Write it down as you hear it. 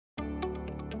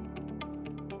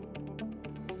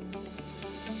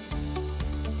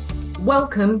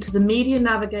Welcome to the Media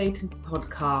Navigators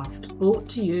podcast, brought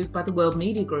to you by the World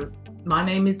Media Group. My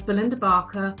name is Belinda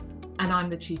Barker and I'm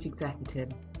the Chief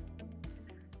Executive.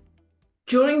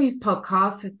 During these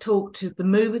podcasts, I've talked to the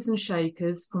movers and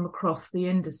shakers from across the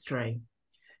industry.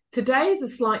 Today is a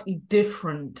slightly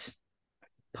different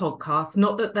podcast,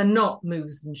 not that they're not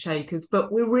movers and shakers,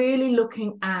 but we're really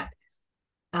looking at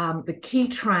the key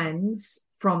trends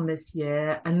from this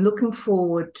year and looking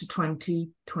forward to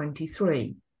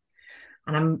 2023.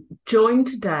 And I'm joined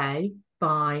today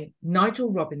by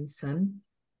Nigel Robinson,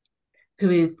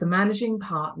 who is the managing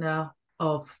partner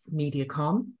of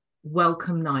MediaCom.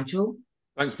 Welcome, Nigel.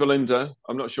 Thanks, Belinda.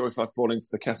 I'm not sure if I fall into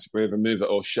the category of a mover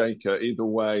or shaker. Either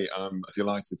way, I'm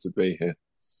delighted to be here.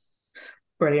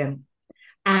 Brilliant.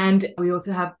 And we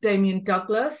also have Damian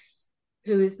Douglas,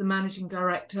 who is the managing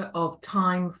director of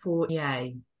Time for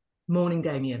EMEA. Morning,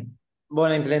 Damian.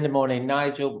 Morning, Belinda. Morning,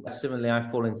 Nigel. Similarly, I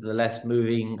fall into the less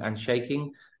moving and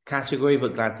shaking category,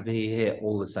 but glad to be here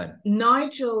all the same.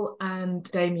 Nigel and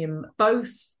Damian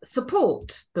both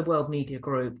support the World Media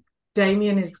Group.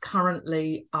 Damian is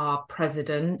currently our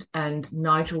president and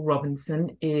Nigel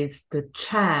Robinson is the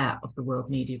chair of the World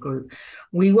Media Group.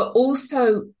 We were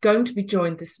also going to be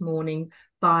joined this morning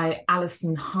by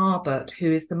Alison Harbert,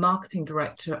 who is the marketing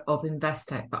director of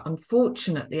Investec. But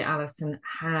unfortunately, Alison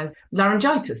has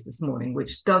laryngitis this morning,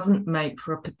 which doesn't make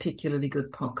for a particularly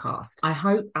good podcast. I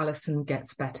hope Alison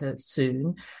gets better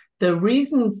soon. The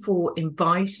reason for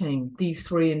inviting these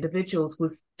three individuals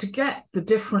was to get the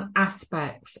different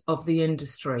aspects of the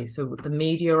industry. So the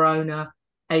media owner,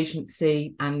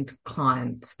 agency and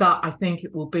client. But I think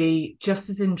it will be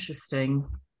just as interesting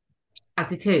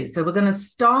as it is. So we're going to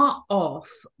start off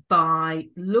by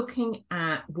looking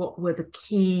at what were the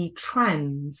key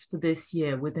trends for this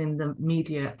year within the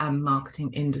media and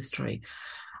marketing industry.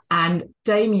 And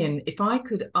Damian, if I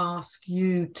could ask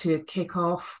you to kick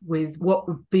off with what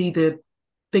would be the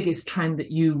biggest trend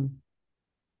that you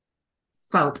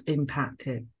felt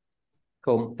impacted.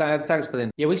 Cool. Thanks,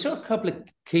 Belinda. Yeah, we saw a couple of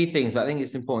key things, but I think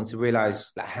it's important to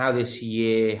realise how this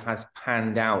year has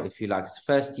panned out, if you like. It's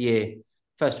the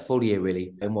first full year,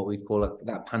 really, in what we call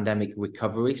that pandemic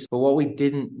recovery. But what we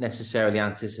didn't necessarily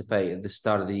anticipate at the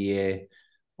start of the year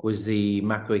was the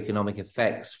macroeconomic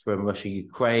effects from Russia,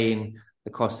 Ukraine, the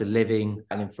cost of living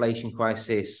and inflation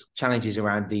crisis, challenges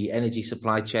around the energy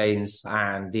supply chains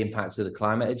and the impacts of the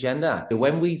climate agenda.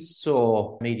 When we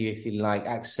saw media, if you like,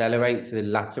 accelerate for the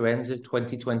latter ends of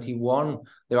 2021,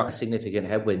 there are significant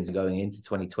headwinds going into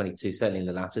 2022, certainly in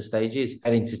the latter stages,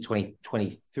 and into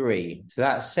 2023. So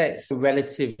that sets a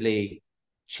relatively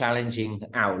challenging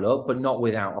outlook, but not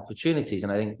without opportunities.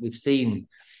 And I think we've seen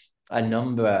a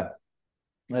number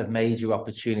of major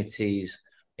opportunities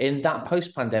in that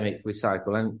post-pandemic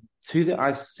recycle. And two that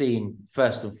I've seen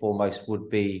first and foremost would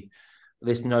be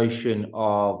this notion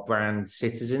of brand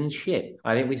citizenship.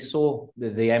 I think we saw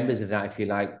the embers of that, if you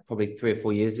like, probably 3 or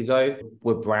 4 years ago,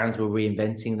 where brands were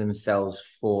reinventing themselves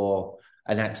for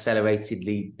an accelerated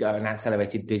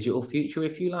digital future,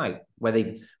 if you like, where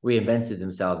they reinvented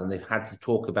themselves and they've had to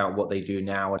talk about what they do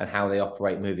now and how they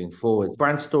operate moving forward.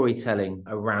 Brand storytelling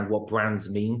around what brands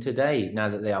mean today, now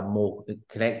that they are more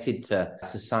connected to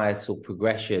societal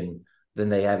progression than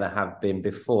they ever have been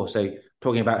before. So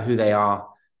talking about who they are,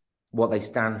 what they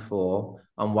stand for,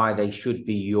 and why they should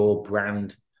be your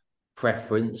brand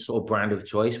preference or brand of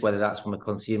choice, whether that's from a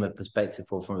consumer perspective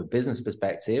or from a business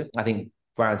perspective. I think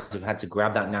brands have had to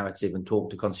grab that narrative and talk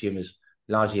to consumers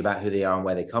largely about who they are and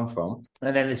where they come from.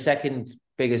 And then the second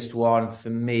biggest one for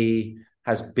me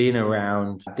has been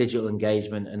around digital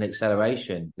engagement and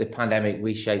acceleration. The pandemic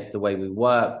reshaped the way we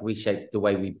work, reshaped the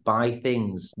way we buy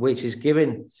things, which has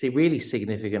given really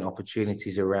significant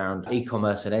opportunities around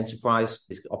e-commerce and enterprise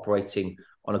is operating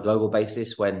on a global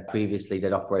basis when previously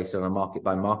they'd operated on a market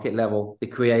by market level. The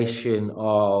creation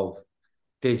of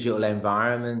digital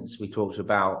environments. We talked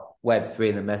about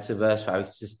Web3 and the metaverse, I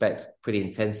suspect pretty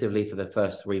intensively for the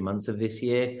first 3 months of this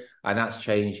year. And that's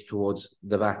changed towards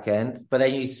the back end. But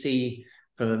then you see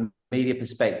from a media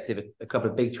perspective, a couple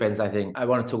of big trends, I think. I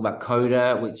want to talk about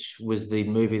Coda, which was the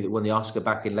movie that won the Oscar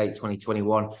back in late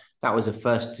 2021. That was a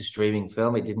first to streaming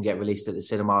film. It didn't get released at the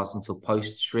cinemas until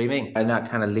post-streaming. And that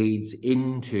kind of leads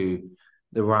into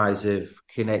the rise of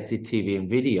connected TV and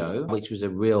video, which was a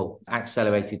real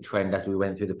accelerated trend as we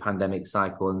went through the pandemic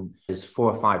cycle. And there's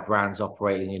 4 or 5 brands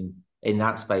operating in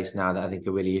that space now that I think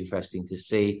are really interesting to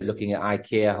see. Looking at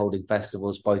IKEA holding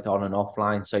festivals both on and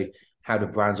offline. So how do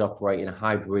brands operate in a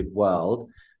hybrid world?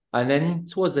 And then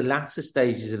towards the latter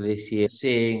stages of this year,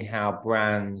 seeing how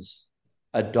brands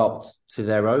adopt to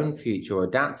their own future or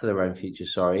adapt to their own future,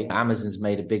 sorry. Amazon's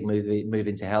made a big move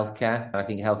into healthcare. And I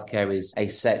think healthcare is a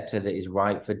sector that is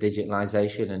ripe for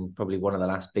digitalization and probably one of the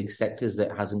last big sectors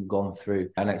that hasn't gone through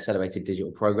an accelerated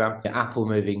digital program. Apple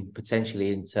moving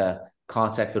potentially into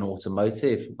car tech and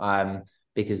automotive,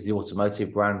 because the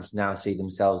automotive brands now see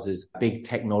themselves as big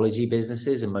technology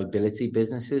businesses and mobility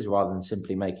businesses rather than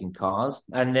simply making cars.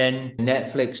 And then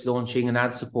Netflix launching an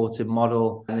ad-supported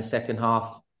model in the second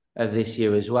half of this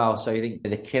year as well. So I think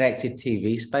the connected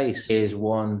TV space is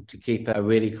one to keep a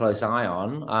really close eye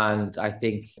on. And I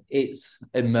think its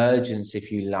emergence,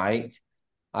 if you like,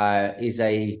 is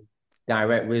a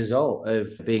direct result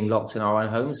of being locked in our own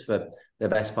homes for the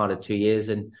best part of 2 years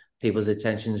and people's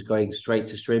attention is going straight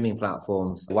to streaming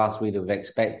platforms. Whilst we'd have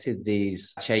expected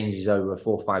these changes over a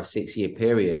 4, 5, 6 year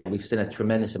period, we've seen a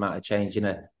tremendous amount of change in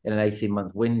an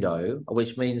 18-month window,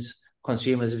 which means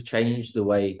consumers have changed the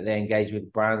way they engage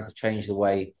with brands, have changed the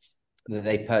way that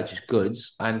they purchase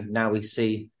goods. And now we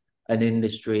see an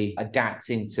industry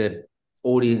adapting to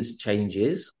audience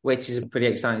changes, which is a pretty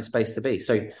exciting space to be.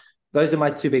 So those are my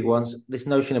two big ones, this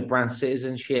notion of brand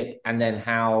citizenship and then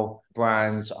how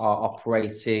brands are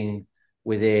operating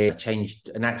within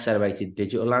an accelerated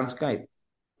digital landscape.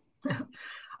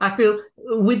 I feel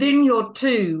within your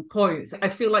 2 points, I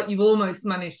feel like you've almost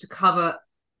managed to cover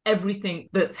everything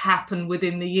that's happened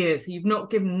within the year. So you've not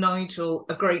given Nigel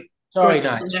a great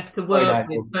left to work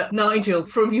with. But Nigel,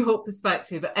 from your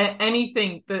perspective,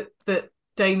 anything that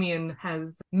Damian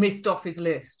has missed off his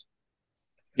list?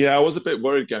 Yeah, I was a bit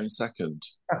worried going second.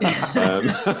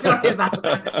 Sorry about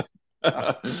that.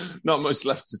 Not much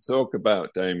left to talk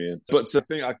about, Damian. But I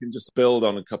think I can just build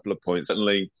on a couple of points.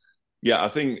 Certainly, yeah, I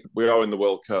think we are in the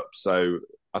World Cup. So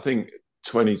I think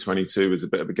 2022 is a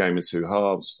bit of a game of two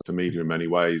halves for media in many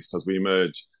ways, because we were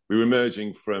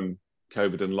emerging from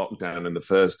COVID and lockdown in the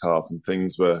first half, and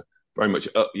things were very much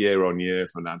up year on year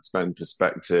from an ad spend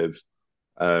perspective.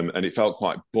 And it felt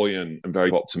quite buoyant and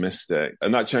very optimistic.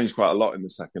 And that changed quite a lot in the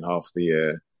second half of the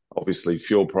year. Obviously,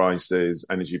 fuel prices,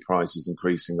 energy prices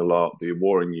increasing a lot, the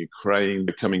war in Ukraine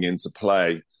coming into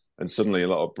play. And suddenly a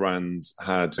lot of brands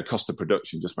had a cost of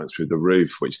production just went through the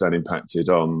roof, which then impacted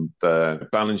on their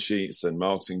balance sheets and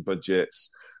marketing budgets.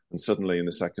 And suddenly in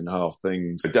the second half,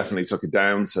 things definitely took a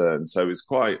downturn. So it's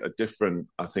quite a different,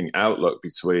 I think, outlook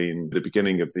between the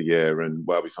beginning of the year and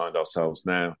where we find ourselves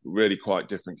now. Really quite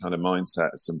different kind of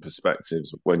mindsets and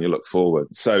perspectives when you look forward.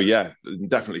 So yeah,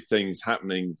 definitely things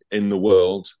happening in the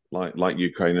world, like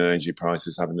Ukraine and energy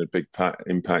prices having a big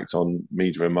impact on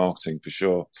media and marketing for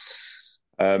sure.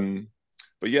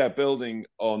 But yeah, building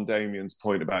on Damian's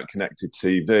point about connected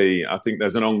TV, I think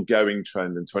there's an ongoing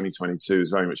trend, and 2022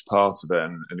 is very much part of it,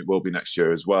 and it will be next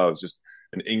year as well. It's just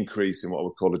an increase in what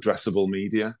we call addressable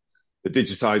media, the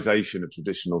digitization of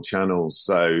traditional channels.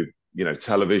 So,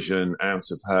 television,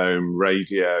 out of home,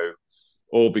 radio,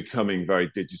 all becoming very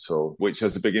digital, which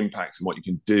has a big impact on what you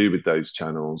can do with those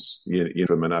channels,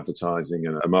 from an advertising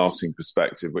and a marketing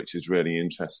perspective, which is really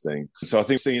interesting. So I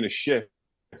think seeing a shift,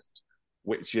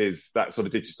 which is that sort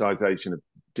of digitization of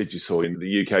digital. In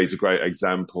the UK is a great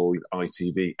example.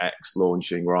 ITVX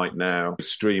launching right now,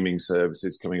 streaming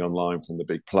services coming online from the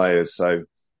big players. So,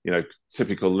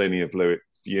 typical linear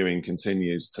viewing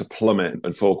continues to plummet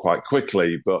and fall quite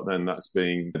quickly, but then that's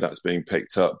being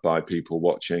picked up by people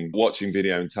watching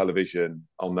video and television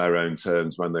on their own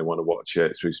terms when they want to watch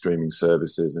it through streaming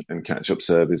services and catch-up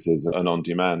services and on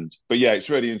demand. But yeah, it's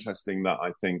really interesting that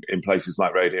I think in places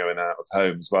like radio and out of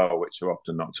home as well, which are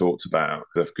often not talked about,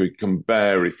 they've become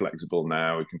very flexible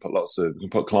now. We can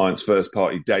put clients'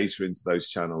 first-party data into those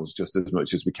channels just as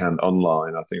much as we can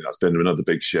online. I think that's been another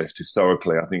big shift.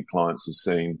 Historically, I think clients have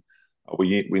seen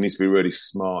we need to be really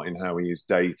smart in how we use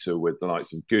data with the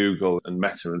likes of Google and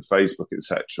Meta and Facebook,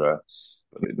 etc.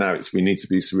 But now we need to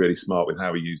be really smart with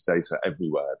how we use data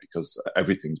everywhere, because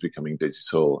everything's becoming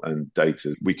digital, and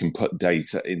we can put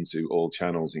data into all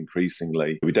channels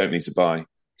increasingly. We don't need to buy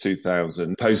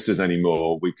 2,000 posters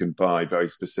anymore. We can buy very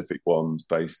specific ones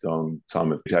based on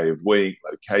time of day of week,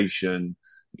 location.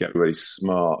 Get really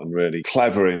smart and really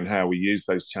clever in how we use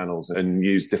those channels and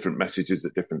use different messages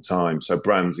at different times. So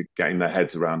brands are getting their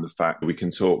heads around the fact that we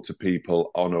can talk to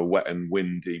people on a wet and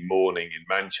windy morning in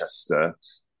Manchester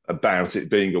about it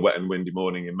being a wet and windy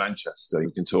morning in Manchester.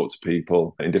 We can talk to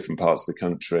people in different parts of the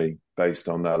country based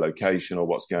on their location or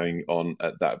what's going on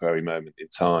at that very moment in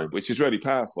time, which is really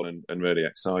powerful and really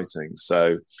exciting.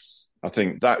 So I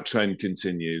think that trend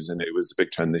continues, and it was a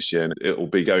big trend this year, and it will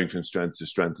be going from strength to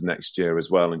strength next year as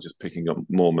well, and just picking up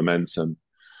more momentum.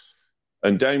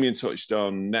 And Damian touched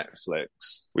on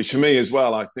Netflix, which for me as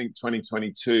well, I think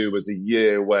 2022 was a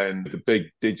year when the big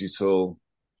digital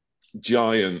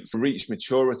giants reached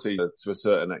maturity to a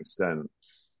certain extent.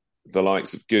 The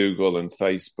likes of Google and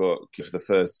Facebook for the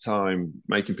first time,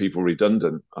 making people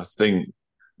redundant. I think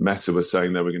Meta was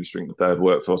saying they were going to shrink their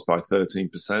workforce by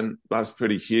 13%. That's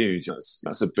pretty huge.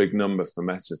 That's a big number for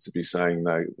Meta to be saying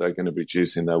they're going to be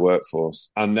reducing their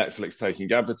workforce. And Netflix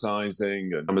taking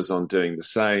advertising and Amazon doing the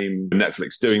same.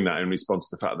 Netflix doing that in response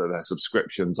to the fact that their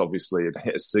subscriptions obviously had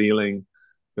hit a ceiling.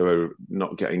 They were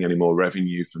not getting any more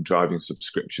revenue from driving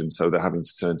subscriptions, so they're having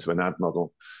to turn to an ad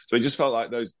model. So it just felt like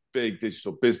those big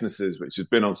digital businesses, which had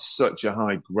been on such a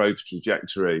high growth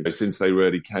trajectory since they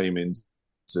really came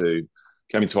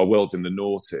into our worlds in the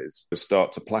noughties,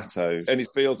 start to plateau. And it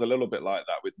feels a little bit like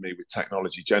that with me with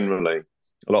technology generally.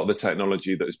 A lot of the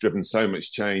technology that has driven so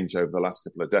much change over the last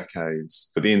couple of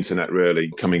decades, but the internet really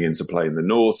coming into play in the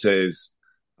noughties.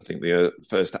 I think the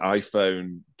first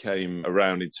iPhone came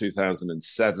around in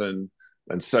 2007,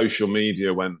 and social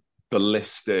media went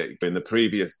ballistic in the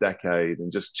previous decade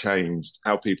and just changed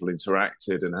how people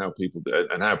interacted and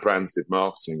how brands did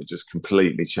marketing. It just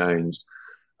completely changed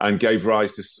and gave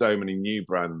rise to so many new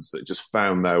brands that just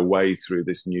found their way through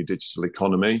this new digital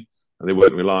economy. And they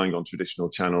weren't relying on traditional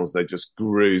channels. They just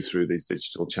grew through these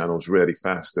digital channels really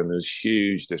fast, and there's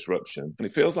huge disruption. And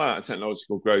it feels like that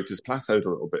technological growth has plateaued a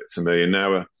little bit to me. And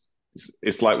now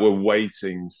it's like we're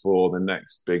waiting for the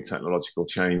next big technological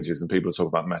changes. And people talk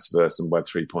about metaverse and Web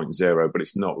 3.0, but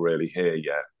it's not really here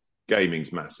yet.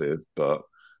 Gaming's massive, but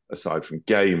aside from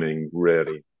gaming,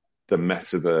 really, the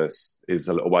metaverse is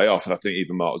a little way off. And I think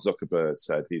even Mark Zuckerberg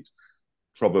said he'd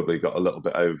probably got a little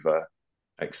bit over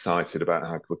excited about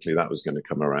how quickly that was going to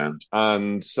come around.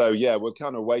 And so, yeah, we're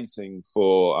kind of waiting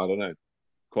for, I don't know,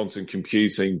 quantum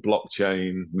computing,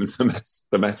 blockchain,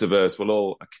 the metaverse will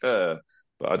all occur,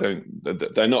 but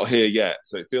they're not here yet.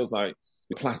 So it feels like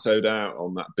we plateaued out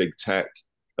on that big tech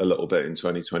a little bit in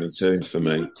 2022 for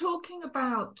me. We're talking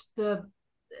about the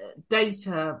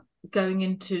data going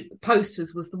into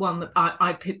posters was the one that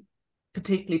I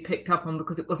particularly picked up on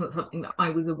because it wasn't something that I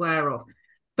was aware of.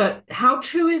 But how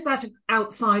true is that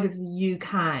outside of the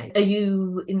UK? Are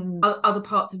you in other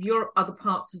parts of Europe, other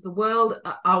parts of the world?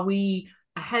 Are we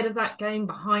ahead of that game,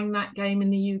 behind that game in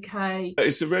the UK?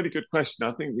 It's a really good question.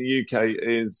 I think the UK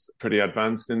is pretty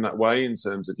advanced in that way in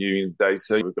terms of using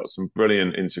data. We've got some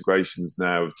brilliant integrations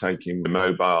now of taking the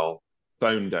mobile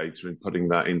phone data and putting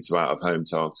that into out-of-home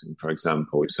targeting, for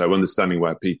example. So understanding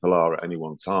where people are at any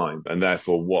one time and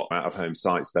therefore what out-of-home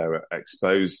sites they're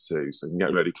exposed to. So you can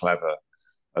get really clever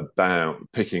about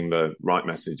picking the right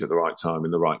message at the right time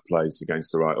in the right place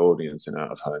against the right audience in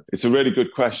out of home. It's a really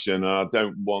good question. And I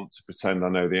don't want to pretend I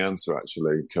know the answer,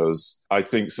 actually, because I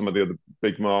think some of the other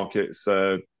big markets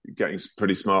are getting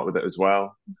pretty smart with it as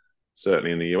well.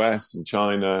 Certainly in the US and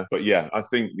China. But yeah, I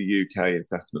think the UK is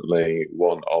definitely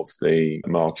one of the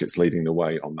markets leading the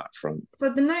way on that front. So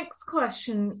the next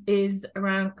question is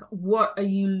around what are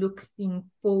you looking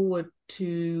forward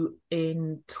to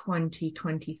in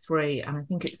 2023? And I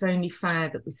think it's only fair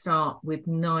that we start with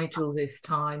Nigel this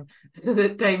time so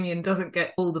that Damian doesn't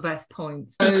get all the best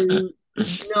points. So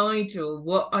Nigel,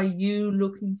 what are you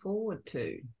looking forward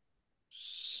to?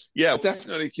 Yeah,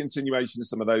 definitely continuation of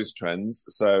some of those trends.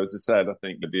 So as I said, I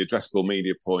think the addressable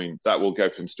media point, that will go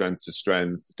from strength to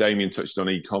strength. Damian touched on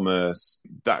e-commerce.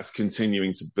 That's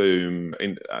continuing to boom.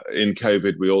 In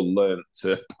COVID, we all learned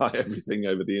to buy everything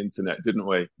over the internet, didn't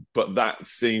we? But that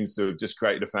seems to have just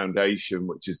created a foundation,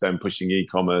 which is then pushing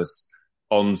e-commerce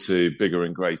onto bigger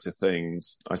and greater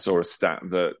things. I saw a stat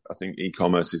that I think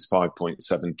e-commerce is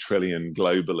 5.7 trillion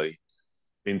globally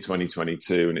in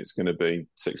 2022, and it's going to be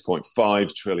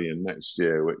 6.5 trillion next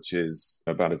year, which is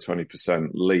about a 20%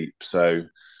 leap. So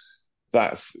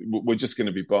we're just going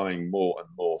to be buying more and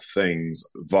more things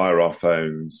via our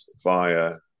phones,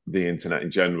 via the internet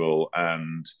in general.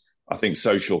 And I think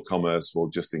social commerce will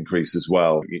just increase as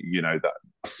well. You know, that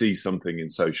I see something in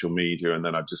social media and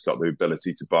then I've just got the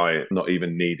ability to buy it, not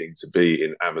even needing to be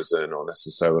in Amazon or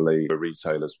necessarily a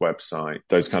retailer's website.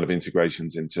 Those kind of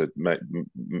integrations into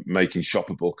making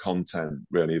shoppable content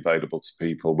really available to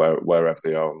people wherever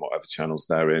they are and whatever channels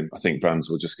they're in. I think brands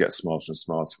will just get smarter and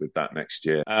smarter with that next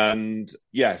year. And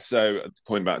yeah, so the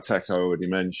point about tech I already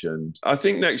mentioned. I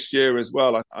think next year as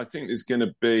well, I think there's going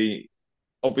to be,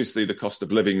 obviously, the cost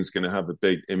of living is going to have a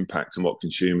big impact on what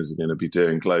consumers are going to be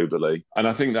doing globally. And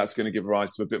I think that's going to give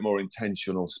rise to a bit more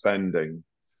intentional spending.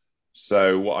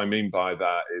 So what I mean by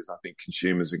that is I think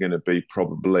consumers are going to be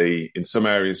probably, in some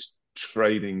areas,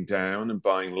 trading down and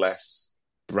buying less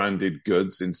branded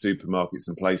goods in supermarkets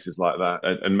and places like that,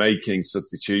 and making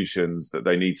substitutions that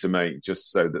they need to make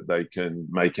just so that they can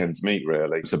make ends meet,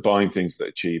 really. So buying things that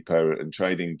are cheaper and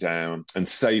trading down and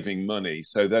saving money,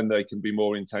 so then they can be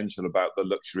more intentional about the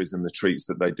luxuries and the treats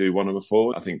that they do want to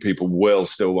afford. I think people will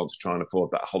still want to try and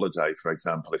afford that holiday, for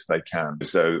example, if they can.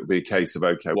 So it'll be a case of,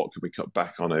 okay, what can we cut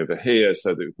back on over here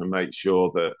so that we can make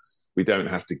sure that we don't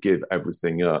have to give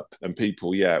everything up. And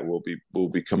people, will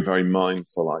become very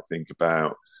mindful, I think,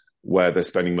 about where they're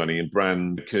spending money.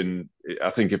 And I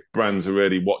think if brands are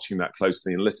really watching that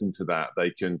closely and listen to that,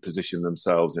 they can position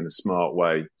themselves in a smart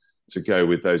way to go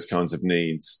with those kinds of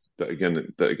needs that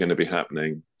are going to be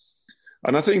happening.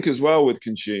 And I think as well with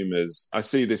consumers, I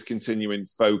see this continuing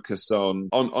focus on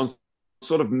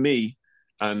sort of me,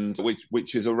 and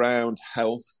which is around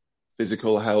health,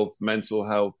 physical health, mental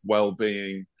health,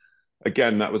 well-being.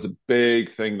 Again, that was a big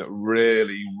thing that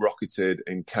really rocketed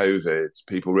in COVID.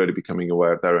 People really becoming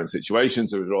aware of their own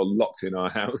situations. We were all locked in our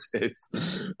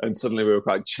houses and suddenly we were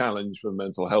quite challenged from a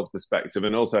mental health perspective,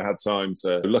 and also had time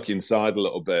to look inside a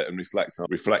little bit and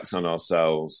reflect on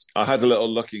ourselves. I had a little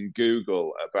look in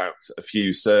Google about a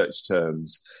few search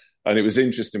terms. And it was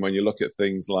interesting when you look at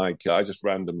things like, I just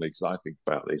randomly, because I think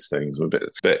about these things, I'm a bit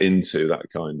into that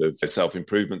kind of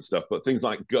self-improvement stuff, but things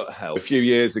like gut health. A few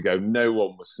years ago, no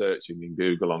one was searching in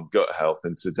Google on gut health.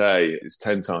 And today it's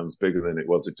 10 times bigger than it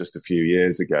was just a few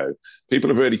years ago.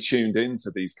 People have really tuned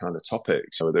into these kind of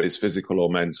topics, whether it's physical or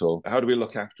mental. How do we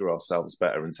look after ourselves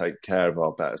better and take care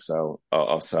of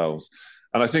ourselves?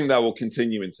 And I think that will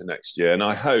continue into next year. And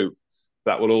I hope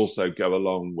that will also go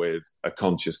along with a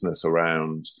consciousness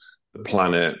around the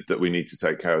planet, that we need to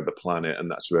take care of the planet,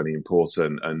 and that's really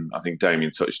important. And I think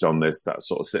Damian touched on this, that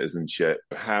sort of citizenship,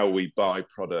 how we buy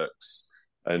products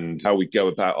and how we go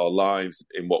about our lives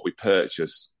in what we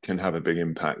purchase can have a big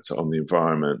impact on the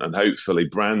environment. And hopefully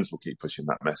brands will keep pushing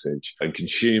that message, and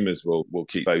consumers will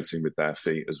keep voting with their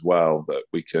feet as well, that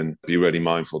we can be really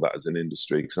mindful of that as an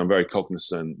industry. Because I'm very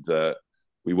cognizant that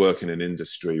we work in an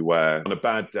industry where on a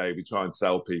bad day, we try and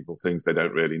sell people things they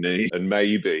don't really need. And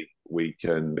maybe we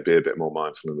can be a bit more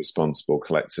mindful and responsible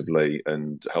collectively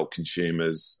and help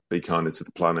consumers be kinder to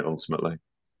the planet ultimately.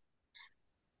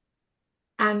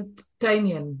 And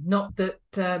Damian, not that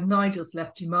Nigel's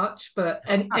left you much, but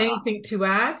anything to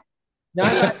add? No,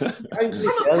 From a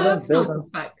personal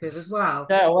perspective as well.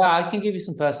 No, well, I can give you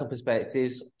some personal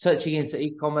perspectives. Touching into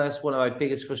e-commerce, one of my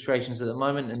biggest frustrations at the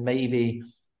moment, and maybe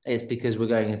it's because we're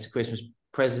going into Christmas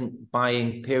present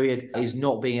buying period, is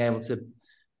not being able to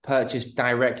purchase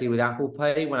directly with Apple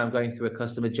Pay when I'm going through a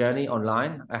customer journey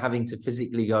online. Having to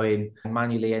physically go in and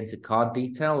manually enter card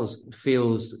details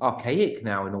feels archaic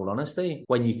now, in all honesty,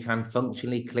 when you can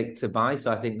functionally click to buy.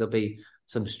 So I think there'll be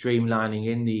some streamlining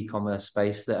in the e-commerce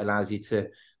space that allows you to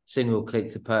single click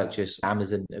to purchase.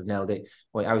 Amazon have nailed it.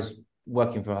 Well, I was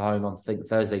working from home on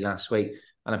Thursday last week,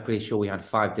 and I'm pretty sure we had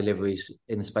 5 deliveries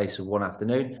in the space of one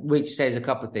afternoon, which says a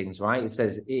couple of things, right? It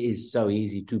says it is so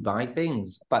easy to buy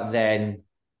things, but then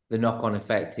the knock-on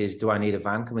effect is, do I need a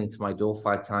van coming to my door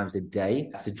 5 times a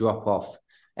day to drop off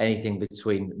anything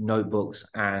between notebooks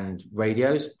and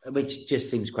radios, which just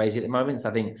seems crazy at the moment. So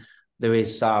I think there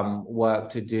is some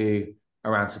work to do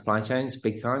around supply chains,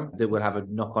 big time, that will have a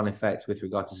knock-on effect with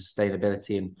regard to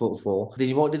sustainability and footfall.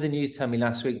 Then what did the news tell me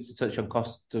last week to touch on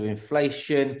cost of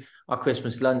inflation? Our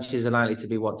Christmas lunches are likely to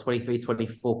be,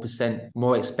 24%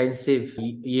 more expensive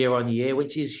year on year,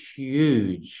 which is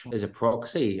huge as a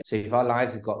proxy. So if our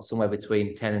lives have got somewhere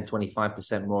between 10 and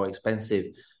 25% more expensive,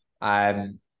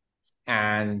 and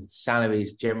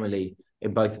salaries generally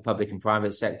in both the public and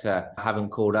private sector haven't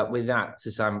caught up with that,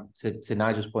 to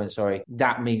Nigel's point,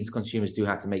 that means consumers do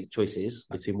have to make choices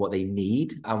between what they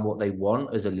need and what they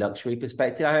want as a luxury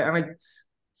perspective.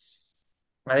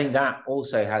 I think that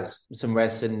also has some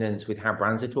resonance with how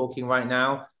brands are talking right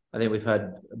now. I think we've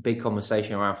heard a big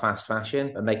conversation around fast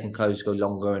fashion and making clothes go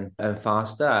longer and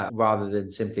faster rather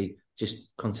than simply just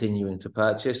continuing to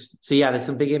purchase. So yeah, there's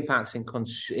some big impacts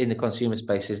in the consumer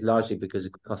spaces, largely because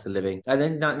of cost of living. And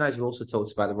then Nigel also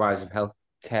talks about the rise of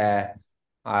healthcare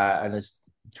and us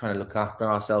trying to look after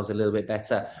ourselves a little bit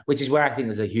better, which is where I think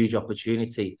there's a huge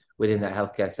opportunity within that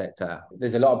healthcare sector.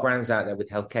 There's a lot of brands out there with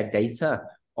healthcare data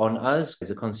on us as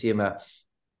a consumer.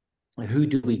 Who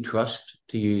do we trust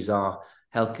to use our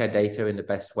healthcare data in the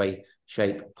best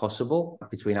shape possible?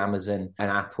 Between Amazon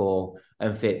and Apple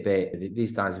and Fitbit,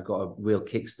 these guys have got a real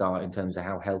kickstart in terms of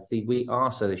how healthy we are.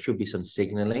 So there should be some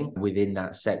signaling within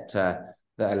that sector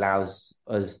that allows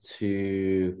us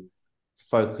to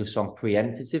focus on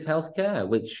preemptive healthcare,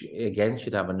 which again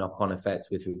should have a knock-on effect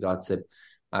with regard to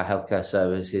our healthcare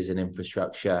services and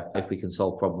infrastructure if we can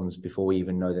solve problems before we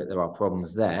even know that there are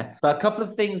problems there. But a couple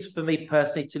of things for me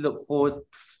personally to look forward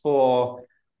for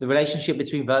the relationship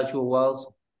between virtual worlds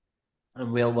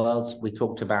and real worlds. We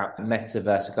talked about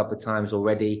metaverse a couple of times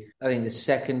already. I think the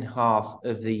second half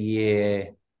of the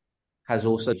year has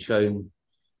also shown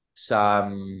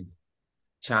some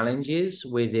challenges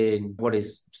within what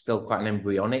is still quite an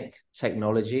embryonic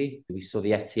technology. We saw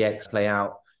the FTX play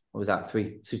out, what was that,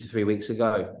 2 to 3 weeks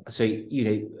ago? So,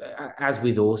 as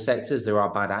with all sectors, there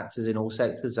are bad actors in all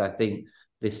sectors. I think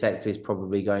this sector is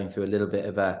probably going through a little bit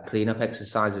of a cleanup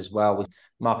exercise as well, with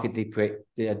market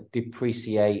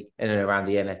depreciate in and around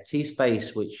the NFT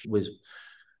space, which was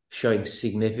showing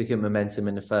significant momentum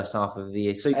in the first half of the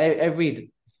year. So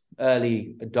every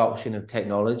early adoption of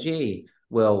technology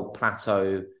will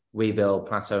plateau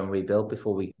and rebuild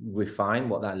before we refine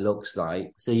what that looks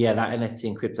like. So yeah, that NFT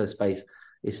and crypto space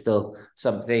is still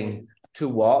something to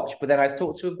watch. But then I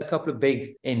talked to a couple of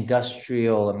big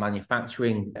industrial and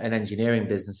manufacturing and engineering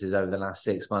businesses over the last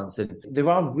 6 months, and there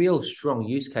are real strong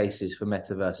use cases for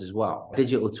metaverse as well.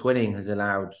 Digital twinning has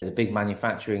allowed the big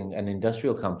manufacturing and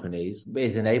industrial companies,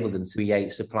 it's enabled them to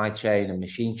create supply chain and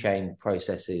machine chain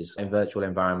processes in virtual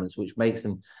environments, which makes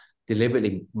them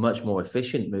deliberately much more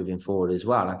efficient moving forward as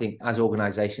well. I think as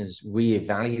organizations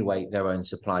reevaluate their own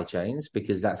supply chains,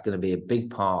 because that's going to be a big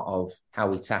part of how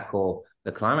we tackle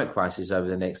the climate crisis over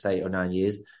the next 8 or 9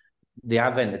 years, the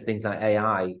advent of things like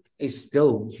AI is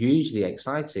still hugely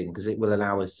exciting because it will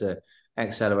allow us to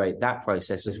accelerate that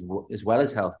process as well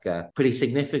as healthcare pretty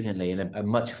significantly in a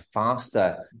much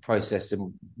faster process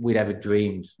than we'd ever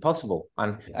dreamed possible.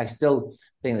 And I still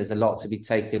think there's a lot to be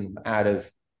taken out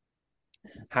of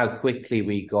how quickly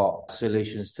we got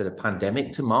solutions to the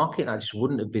pandemic to market. I just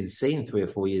wouldn't have been seen 3 or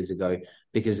 4 years ago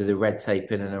because of the red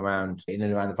tape in and around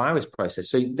the virus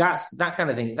process. So that's that kind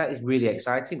of thing. That is really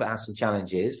exciting, but has some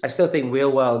challenges. I still think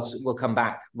real worlds will come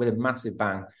back with a massive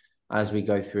bang as we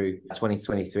go through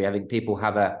 2023. I think people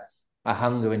have a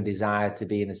hunger and desire to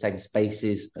be in the same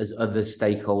spaces as other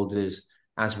stakeholders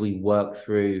as we work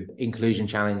through inclusion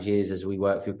challenges, as we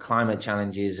work through climate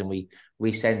challenges, and we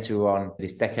center on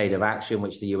this decade of action,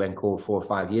 which the UN called 4 or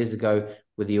 5 years ago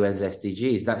with the UN's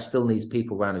SDGs. That still needs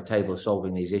people around the table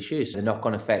solving these issues. The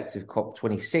knock-on effects of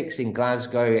COP26 in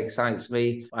Glasgow excites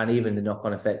me, and even the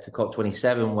knock-on effects of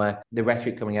COP27, where the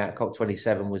rhetoric coming out of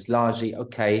COP27 was largely,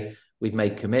 okay, we've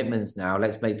made commitments now,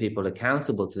 let's make people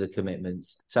accountable to the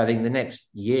commitments. So I think the next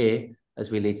year, as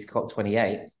we lead to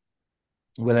COP28,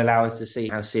 will allow us to see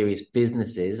how serious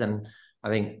business is. And I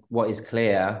think what is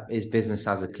clear is business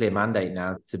has a clear mandate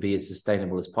now to be as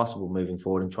sustainable as possible moving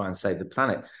forward and try and save the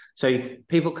planet. So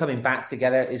people coming back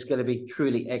together is going to be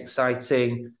truly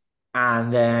exciting.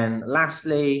 And then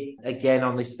lastly, again,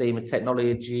 on this theme of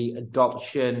technology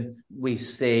adoption, we've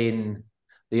seen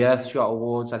the Earthshot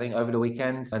Awards, I think, over the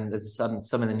weekend, and there's some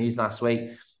in the news last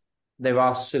week. There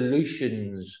are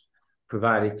solutions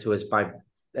provided to us by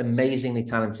amazingly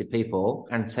talented people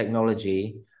and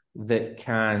technology that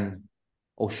can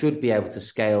or should be able to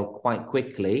scale quite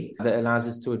quickly, that allows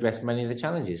us to address many of the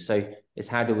challenges. So it's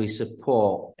how do we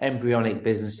support embryonic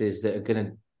businesses that are going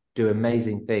to do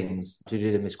amazing things, to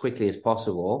do them as quickly as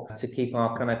possible, to keep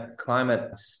our kind of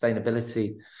climate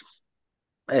sustainability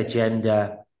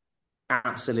agenda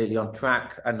absolutely on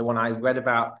track. And the one I read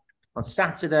about on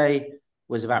Saturday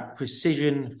was about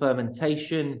precision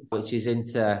fermentation, which is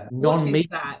into non-meat.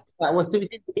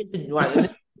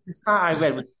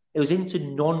 It was into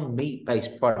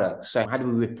non-meat-based products. So how do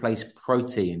we replace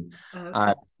protein?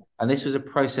 Okay. And this was a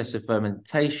process of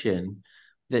fermentation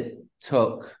that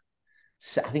took,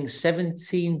 I think,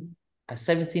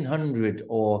 1,700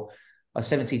 or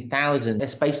 17,000.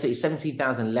 It's basically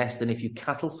 17,000 less than if you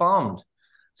cattle farmed.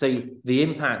 So the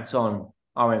impact on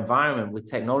our environment with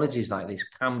technologies like this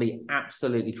can be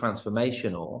absolutely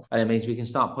transformational. And it means we can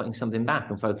start putting something back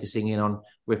and focusing in on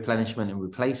replenishment and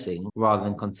replacing rather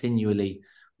than continually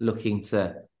looking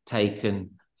to take and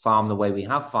farm the way we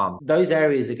have farmed. Those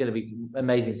areas are going to be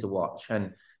amazing to watch.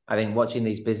 And I think watching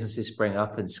these businesses spring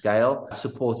up and scale,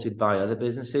 supported by other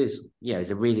businesses,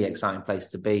 is a really exciting place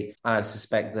to be. And I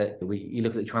suspect that you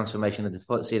look at the transformation of the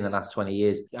FTSE in the last 20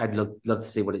 years, I'd love to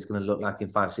see what it's going to look like in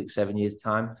 5, 6, 7 years'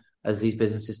 time as these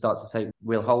businesses start to take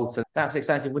real hold. So that's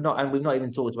exciting. We've not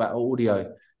even talked about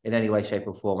audio in any way, shape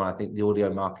or form. And I think the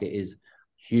audio market is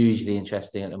hugely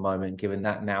interesting at the moment, given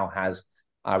that now has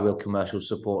real commercial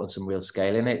support and some real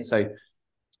scale in it. So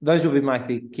those will be my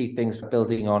key things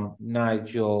building on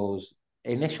Nigel's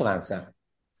initial answer.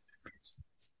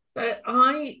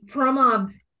 From a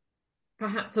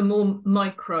perhaps a more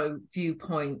micro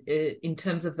viewpoint in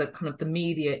terms of the kind of the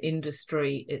media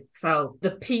industry itself, the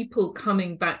people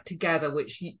coming back together,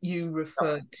 which you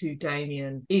referred to,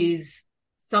 Damian, is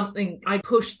something I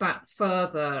push that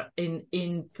further in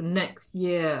for next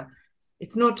year.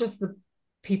 It's not just the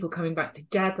people coming back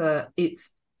together,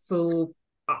 it's for,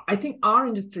 I think, our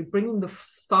industry bringing the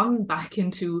fun back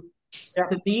into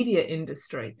the media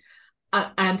industry.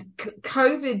 And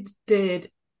COVID did,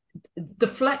 the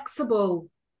flexible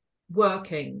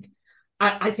working,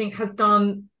 I think, has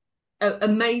done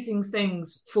amazing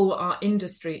things for our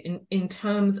industry in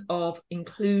terms of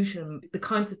inclusion, the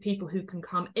kinds of people who can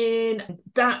come in.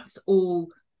 That's all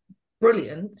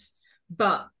brilliant.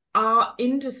 But our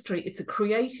industry, it's a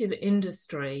creative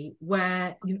industry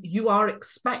where you are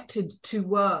expected to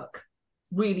work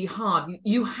really hard.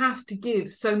 You have to give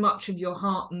so much of your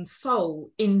heart and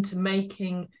soul into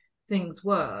making things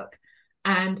work.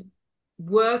 And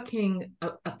working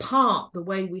apart the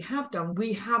way we have done,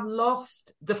 we have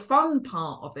lost the fun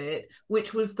part of it,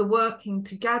 which was the working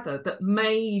together that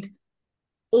made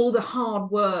all the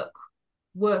hard work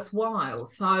worthwhile.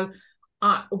 So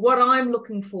what I'm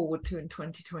looking forward to in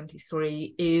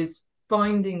 2023 is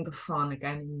finding the fun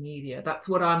again in media. That's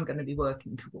what I'm going to be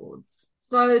working towards.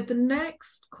 So the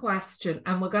next question,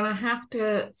 and we're going to have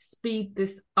to speed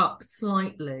this up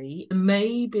slightly,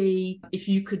 maybe if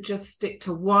you could just stick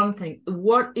to one thing.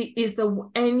 What is there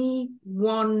any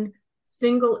one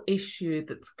single issue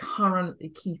that's currently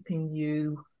keeping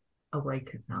you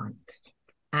awake at night?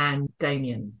 And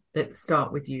Damian, let's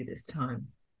start with you this time.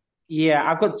 Yeah,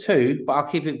 I've got two, but I'll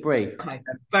keep it brief. Okay,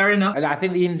 fair enough. And I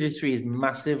think the industry is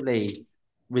massively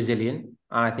resilient,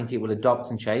 and I think it will adopt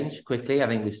and change quickly. I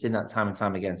think we've seen that time and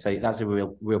time again. So that's a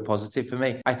real positive for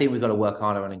me. I think we've got to work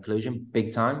harder on inclusion,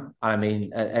 big time. I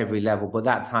mean, at every level, but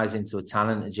that ties into a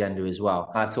talent agenda as well.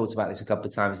 I've talked about this a couple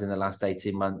of times in the last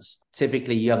 18 months.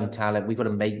 Typically young talent, we've got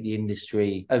to make the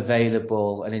industry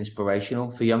available and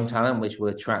inspirational for young talent, which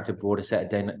will attract a broader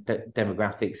set of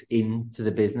demographics into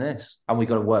the business. And we've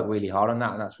got to work really hard on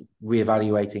that. And that's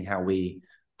reevaluating how we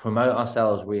promote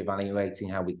ourselves, reevaluating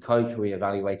how we coach,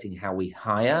 reevaluating how we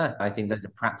hire. I think those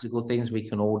are practical things we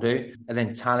can all do. And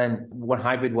then talent, what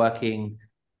hybrid working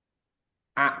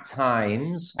at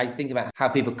times, I think about how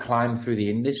people climb through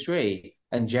the industry.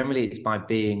 And generally it's by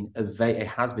being, it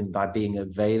has been by being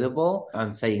available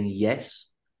and saying yes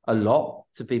a lot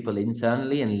to people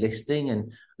internally and listening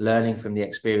and learning from the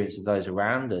experience of those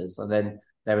around us. And then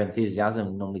their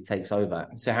enthusiasm normally takes over.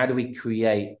 So how do we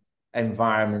create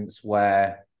environments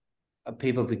where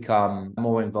people become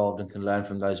more involved and can learn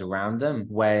from those around them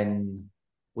when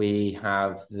we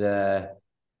have the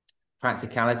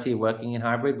practicality of working in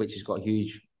hybrid, which has got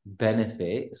huge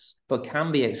benefits, but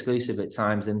can be exclusive at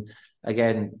times. And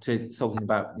again, to talking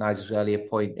about Nigel's earlier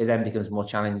point, it then becomes more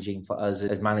challenging for us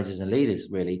as managers and leaders,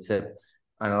 really, to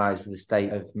analyze the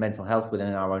state of mental health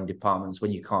within our own departments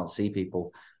when you can't see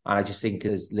people. And I just think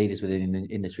as leaders within the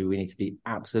industry, we need to be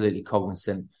absolutely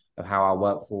cognizant of how our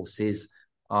workforces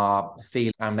are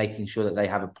feeling and making sure that they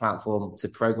have a platform to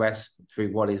progress through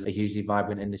what is a hugely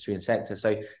vibrant industry and sector.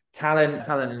 So talent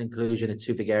and inclusion are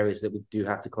two big areas that we do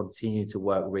have to continue to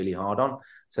work really hard on.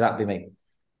 So that'd be me.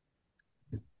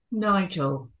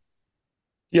 Nigel.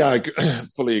 Yeah, I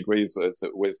fully agree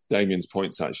with Damian's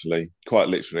points, actually. Quite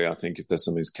literally, I think if there's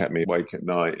something that's kept me awake at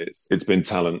night, it's been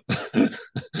talent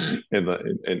in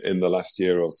the last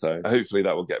year or so. Hopefully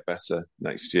that will get better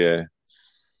next year.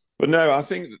 But no, I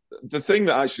think the thing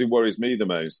that actually worries me the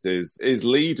most is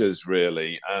leaders,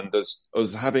 really, and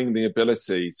us having the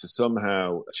ability to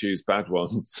somehow choose bad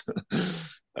ones.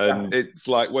 And it's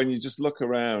like when you just look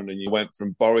around and you went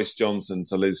from Boris Johnson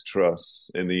to Liz Truss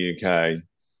in the UK,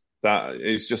 that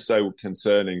is just so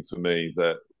concerning for me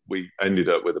that we ended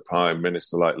up with a prime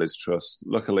minister like Liz Truss.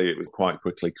 Luckily, it was quite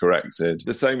quickly corrected.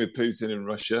 The same with Putin in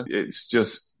Russia. It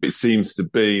seems to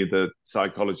be the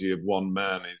psychology of one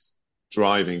man is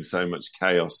driving so much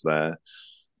chaos there.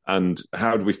 And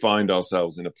how do we find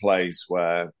ourselves in a place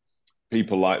where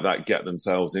people like that get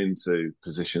themselves into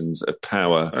positions of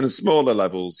power? And at smaller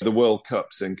levels, the World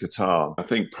Cup's in Qatar. I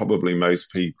think probably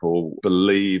most people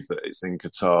believe that it's in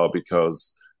Qatar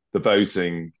because the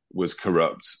voting was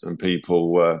corrupt and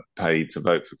people were paid to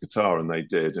vote for Qatar, and they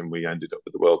did. And we ended up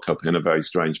with the World Cup in a very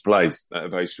strange place at a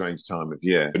very strange time of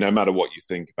year. But no matter what you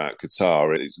think about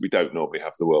Qatar, we don't normally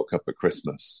have the World Cup at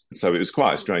Christmas. So it was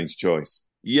quite a strange choice.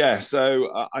 Yeah,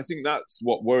 so I think that's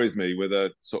what worries me with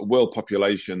a sort of world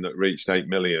population that reached 8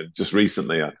 million just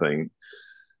recently, I think.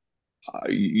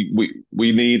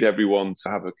 we need everyone to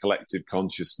have a collective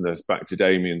consciousness. Back to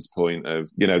Damian's point of,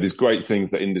 there's great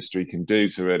things that industry can do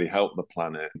to really help the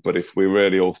planet. But if we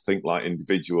really all think like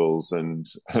individuals and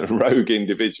rogue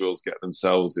individuals get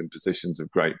themselves in positions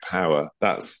of great power,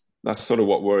 that's sort of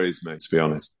what worries me, to be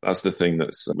honest. That's the thing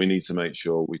we need to make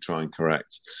sure we try and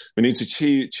correct. We need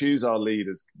to choose our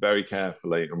leaders very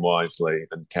carefully and wisely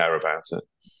and care about it.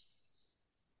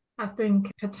 I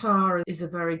think Qatar is a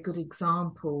very good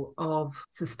example of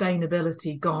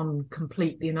sustainability gone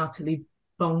completely and utterly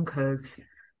bonkers.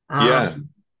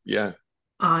 Yeah.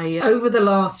 Over the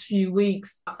last few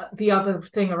weeks, the other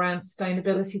thing around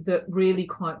sustainability that really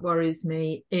quite worries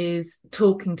me is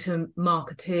talking to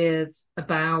marketeers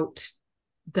about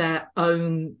their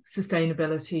own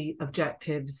sustainability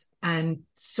objectives. And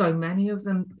so many of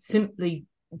them simply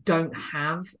don't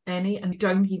have any and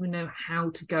don't even know how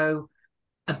to go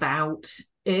about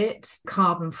it.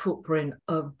 Carbon footprint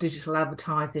of digital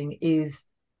advertising is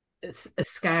a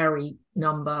scary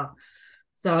number.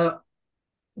 So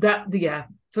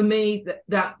for me,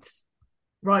 that's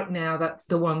right now, that's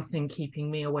the one thing keeping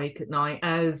me awake at night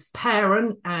as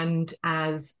parent and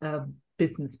as a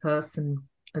business person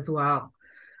as well.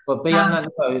 But beyond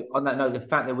on that note, the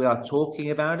fact that we are talking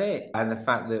about it and the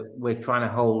fact that we're trying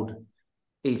to hold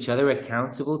each other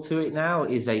accountable to it now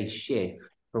is a shift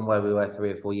from where we were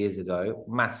 3 or 4 years ago,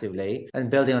 massively.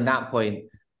 And building on that point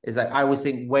is like, I always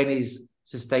think, when is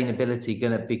sustainability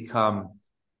going to become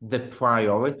the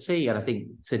priority? And I think,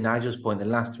 to Nigel's point, the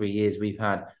last 3 years we've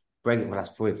had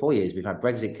last 3 or 4 years, we've had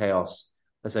Brexit chaos.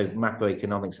 So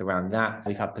macroeconomics around that.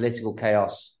 We've had political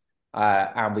chaos,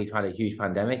 and we've had a huge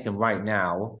pandemic. And right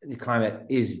now, the climate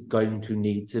is going to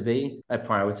need to be a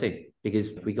priority, because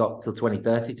we got till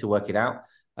 2030 to work it out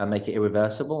and make it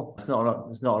irreversible. It's not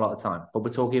a lot of time, but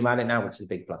we're talking about it now, which is a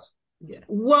big plus. Yeah.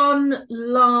 One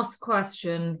last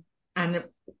question, and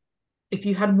if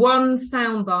you had one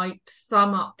soundbite to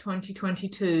sum up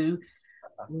 2022,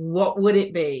 what would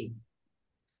it be?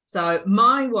 So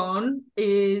my one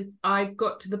is, I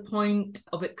got to the point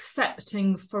of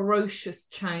accepting ferocious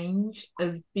change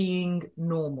as being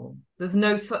normal. There's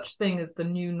no such thing as the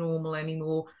new normal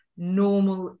anymore.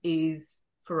 Normal is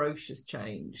ferocious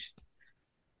change.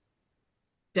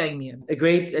 Damian.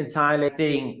 Agreed entirely. I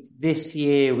think this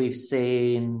year we've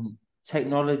seen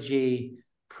technology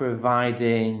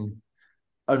providing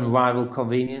unrivaled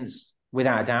convenience,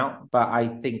 without a doubt. But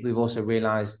I think we've also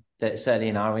realised that certainly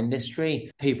in our industry,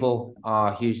 people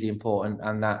are hugely important,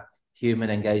 and that human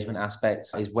engagement aspect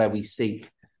is where we seek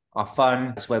our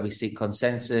fun. It's where we seek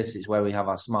consensus. It's where we have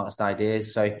our smartest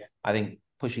ideas. So I think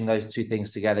pushing those two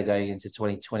things together going into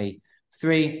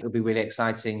 2023 will be really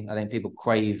exciting. I think people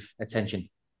crave attention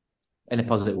in a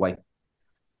positive way.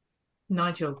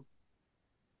 Nigel.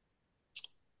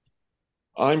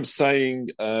 I'm saying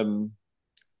a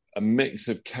mix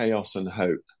of chaos and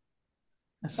hope.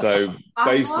 So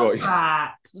based on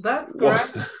that's great.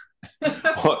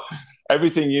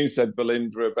 Everything you said,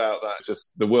 Belinda, about that,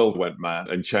 just the world went mad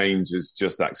and change is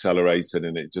just accelerated,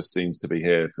 and it just seems to be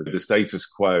here. For the status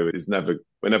quo we're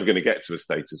never going to get to a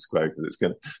status quo, because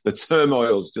the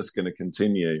turmoil is just going to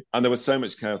continue. And there was so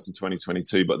much chaos in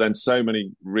 2022, but then so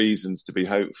many reasons to be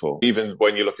hopeful. Even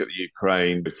when you look at the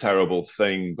Ukraine, a terrible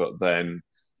thing, but then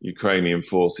Ukrainian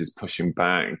forces pushing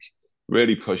back,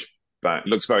 really push back. It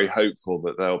looks very hopeful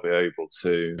that they'll be able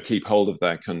to keep hold of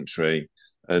their country.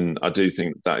 And I do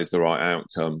think that is the right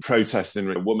outcome. Protesting,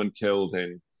 a woman killed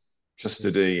in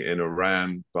custody in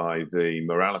Iran by the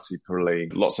morality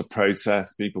police. Lots of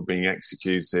protests, people being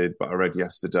executed. But I read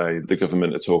yesterday the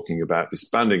government are talking about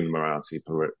disbanding the morality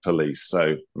police.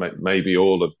 So maybe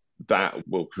all of that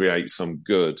will create some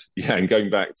good. Yeah, and going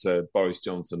back to Boris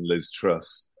Johnson, Liz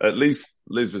Truss, at least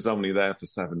Liz was only there for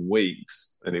 7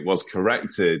 weeks and it was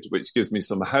corrected, which gives me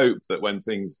some hope that when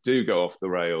things do go off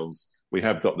the rails, we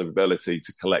have got the ability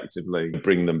to collectively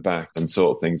bring them back and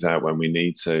sort things out when we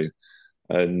need to.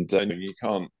 And you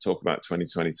can't talk about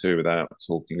 2022 without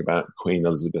talking about Queen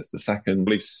Elizabeth II.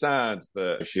 Really sad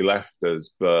that she left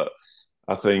us, but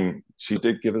I think she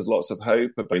did give us lots of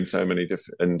hope in so many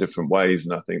different ways.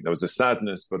 And I think there was a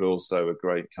sadness, but also a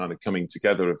great kind of coming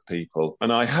together of people.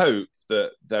 And I hope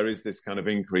that there is this kind of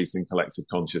increase in collective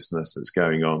consciousness that's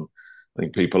going on. I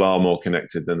think people are more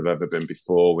connected than they've ever been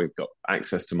before. We've got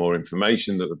access to more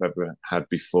information than they've ever had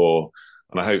before.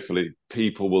 And hopefully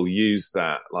people will use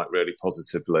that really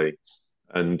positively.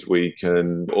 And we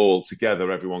can all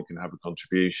together, everyone can have a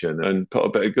contribution and put a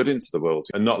bit of good into the world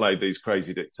and not let these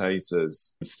crazy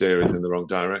dictators steer us in the wrong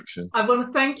direction. I want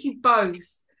to thank you both.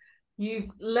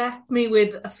 You've left me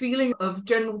with a feeling of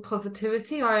general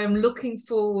positivity. I am looking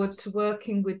forward to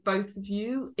working with both of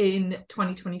you in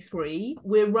 2023.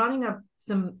 We're running up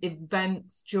some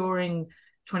events during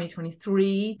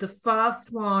 2023. The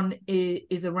first one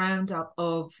is a roundup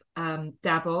of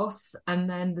Davos, and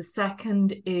then the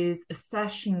second is a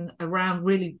session around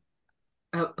really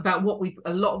about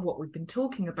a lot of what we've been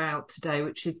talking about today,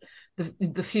 which is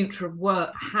the future of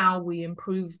work, how we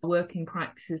improve working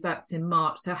practices. That's in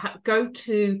March. So go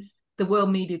to the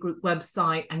World Media Group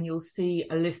website and you'll see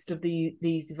a list of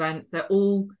these events. They're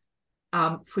all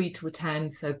free to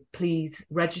attend, so please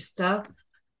register.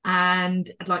 And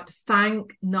I'd like to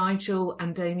thank Nigel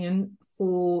and Damian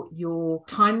for your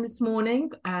time this morning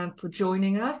and for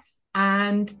joining us.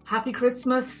 And happy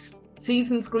Christmas,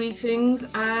 season's greetings,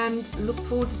 and look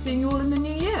forward to seeing you all in the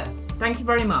new year. Thank you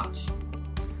very much.